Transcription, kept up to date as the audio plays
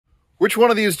Which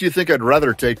one of these do you think I'd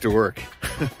rather take to work?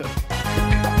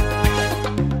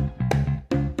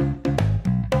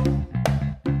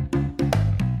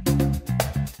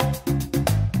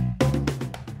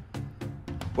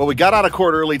 Well, we got out of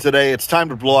court early today. It's time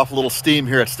to blow off a little steam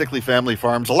here at Stickley Family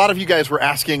Farms. A lot of you guys were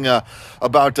asking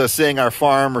about seeing our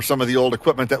farm or some of the old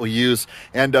equipment that we use,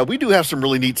 and we do have some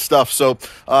really neat stuff. So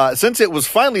since it was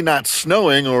finally not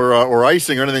snowing or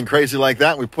icing or anything crazy like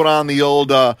that, we put on the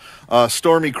old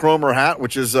Stormy Cromer hat,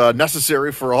 which is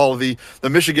necessary for all of the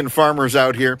Michigan farmers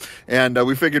out here, and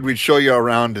we figured we'd show you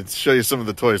around and show you some of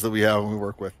the toys that we have and we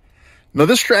work with. Now,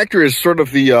 this tractor is sort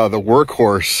of the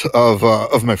workhorse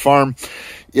of my farm.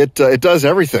 It does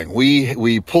everything.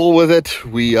 We pull with it.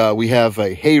 We have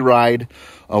a hay ride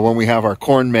when we have our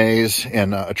corn maze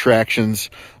and attractions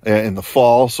in the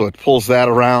fall, so it pulls that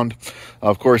around.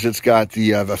 Of course, it's got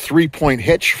the 3-point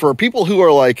hitch for people who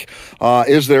are like,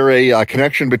 is there a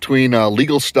connection between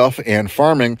legal stuff and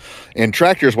farming and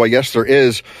tractors? Well, yes, there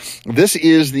is. This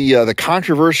is the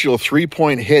controversial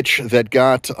 3-point hitch that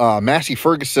got Massey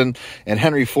Ferguson and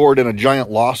Henry Ford in a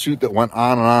giant lawsuit that went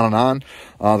on and on and on.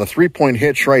 The 3-point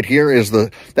hitch right here is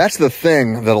that's the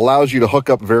thing that allows you to hook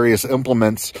up various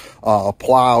implements,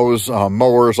 plows,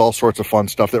 mowers, all sorts of fun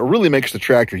stuff that really makes the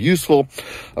tractor useful.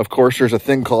 Of course, there's a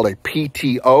thing called a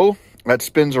PTO that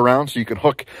spins around, so you can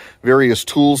hook various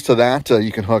tools to that.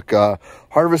 You can hook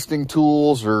harvesting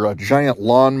tools or giant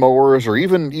lawn mowers or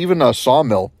even a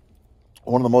sawmill.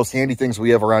 One of the most handy things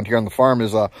we have around here on the farm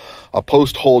is a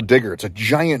post hole digger. It's a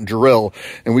giant drill,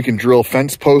 and we can drill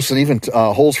fence posts and even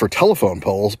holes for telephone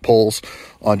poles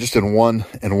just in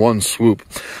one swoop.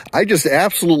 I just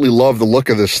absolutely love the look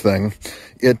of this thing.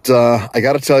 I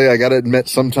got to tell you, I got to admit,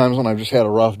 sometimes when I've just had a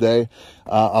rough day,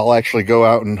 I'll actually go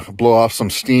out and blow off some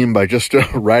steam by just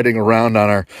riding around on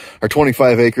our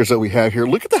 25 acres that we have here.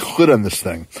 Look at the hood on this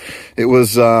thing.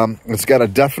 It's got a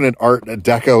definite Art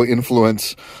Deco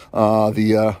influence.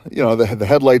 The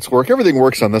headlights work. Everything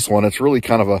works on this one. It's really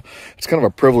kind of a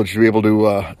privilege to be able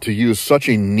to use such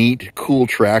a neat, cool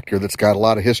tractor that's got a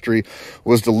lot of history.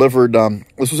 Was delivered,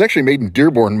 this was actually made in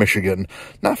Dearborn, Michigan,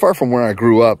 not far from where I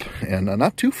grew up, and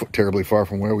not too terribly far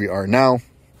from where we are now.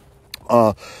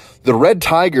 The Red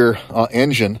Tiger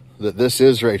engine that this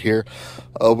is right here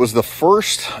was the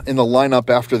first in the lineup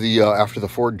after the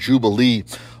Ford Jubilee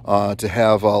to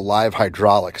have live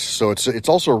hydraulics. So it's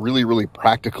also really, really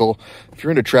practical. If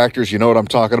you're into tractors, you know what I'm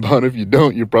talking about. If you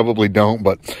don't, you probably don't.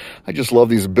 But I just love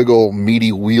these big old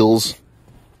meaty wheels.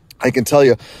 I can tell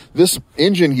you, this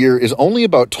engine here is only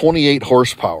about 28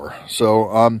 horsepower. So,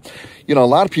 a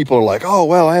lot of people are like, oh,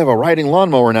 well, I have a riding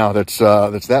lawnmower now that's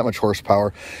that much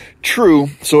horsepower. True,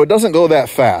 so it doesn't go that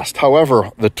fast. However,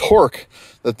 the torque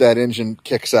that engine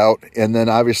kicks out and then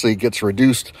obviously gets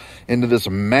reduced into this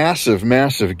massive,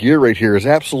 massive gear right here is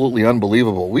absolutely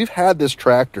unbelievable. We've had this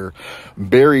tractor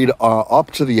buried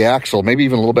up to the axle, maybe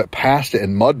even a little bit past it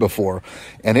in mud before,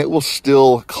 and it will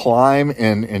still climb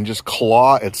and just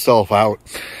claw itself out.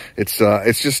 It's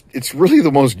really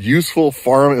the most useful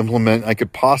farm implement I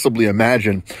could possibly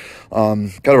imagine.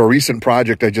 Kind of a recent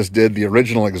project I just did. The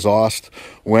original exhaust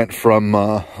went from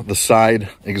the side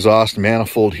exhaust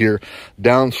manifold here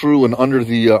down through and under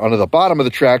the bottom of the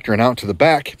tractor and out to the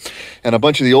back. And a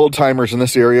bunch of the old timers in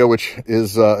this area, which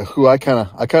is who I kind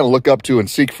of look up to and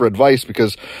seek for advice,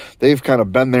 because they've kind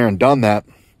of been there and done that.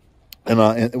 And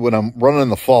when I'm running in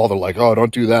the fall, they're like, oh,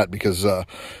 don't do that because,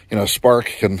 spark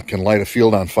can light a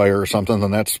field on fire or something,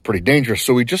 and that's pretty dangerous.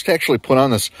 So we just actually put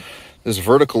on this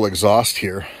vertical exhaust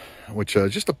here, which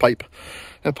just a pipe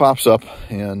that pops up,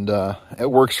 and it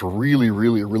works really,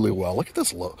 really, really well. Look at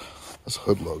this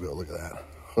hood logo. Look at that.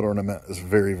 Hood ornament is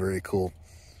very, very cool.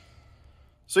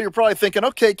 So you're probably thinking,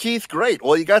 okay, Keith, great.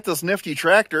 Well, you got this nifty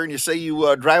tractor, and you say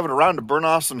you drive it around to burn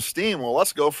off some steam. Well,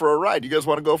 let's go for a ride. You guys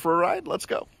want to go for a ride? Let's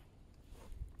go.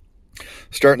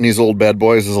 Starting these old bad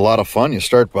boys is a lot of fun. You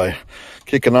start by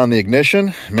kicking on the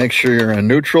ignition, make sure you're in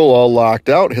neutral, all locked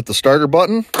out, hit the starter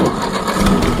button.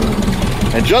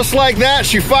 And just like that,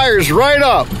 she fires right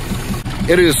up.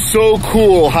 It is so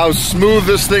cool how smooth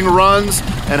this thing runs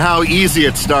and how easy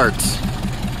it starts.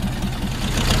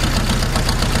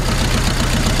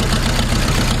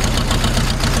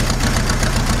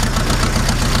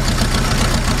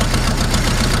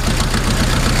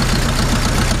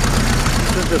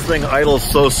 This thing idles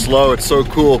so slow, it's so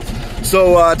cool.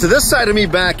 So to this side of me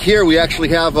back here, we actually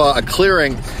have a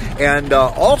clearing, and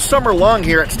all summer long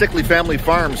here at Stickley Family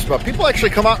Farms, people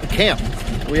actually come out and camp.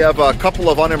 We have a couple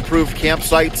of unimproved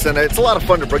campsites, and it's a lot of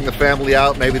fun to bring the family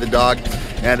out, maybe the dog,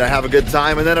 and have a good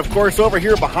time. And then, of course, over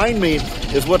here behind me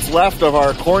is what's left of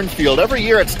our cornfield. Every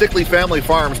year at Stickley Family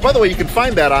Farms, by the way, you can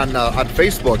find that on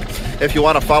Facebook. if you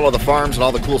want to follow the farms and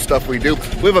all the cool stuff we do.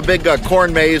 We have a big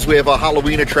corn maze. We have a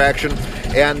Halloween attraction.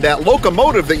 And that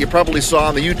locomotive that you probably saw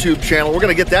on the YouTube channel, we're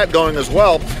going to get that going as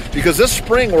well, because this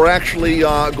spring we're actually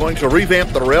going to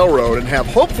revamp the railroad and have,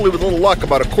 hopefully with a little luck,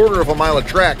 about 1/4 of a mile of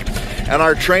track. And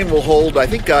our train will hold, I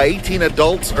think, 18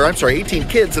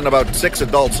 kids and about 6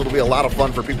 adults. So it'll be a lot of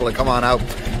fun for people to come on out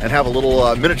and have a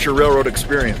little miniature railroad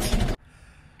experience.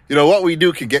 You know, what we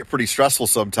do can get pretty stressful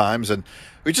sometimes, and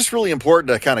it's just really important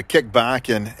to kind of kick back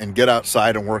and get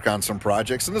outside and work on some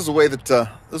projects. And this is the way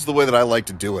that I like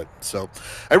to do it. So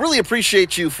I really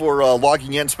appreciate you for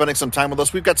logging in, spending some time with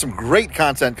us. We've got some great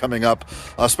content coming up,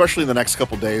 especially in the next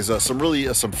couple days.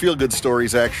 Some feel-good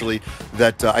stories, actually,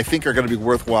 that I think are going to be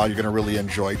worthwhile. You're going to really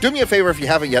enjoy. Do me a favor if you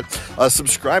haven't yet.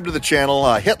 Subscribe to the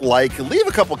channel, hit like, leave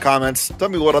a couple comments. Tell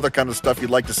me what other kind of stuff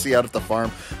you'd like to see out at the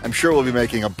farm. I'm sure we'll be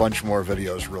making a bunch more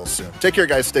videos real soon. Take care,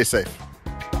 guys. Stay safe.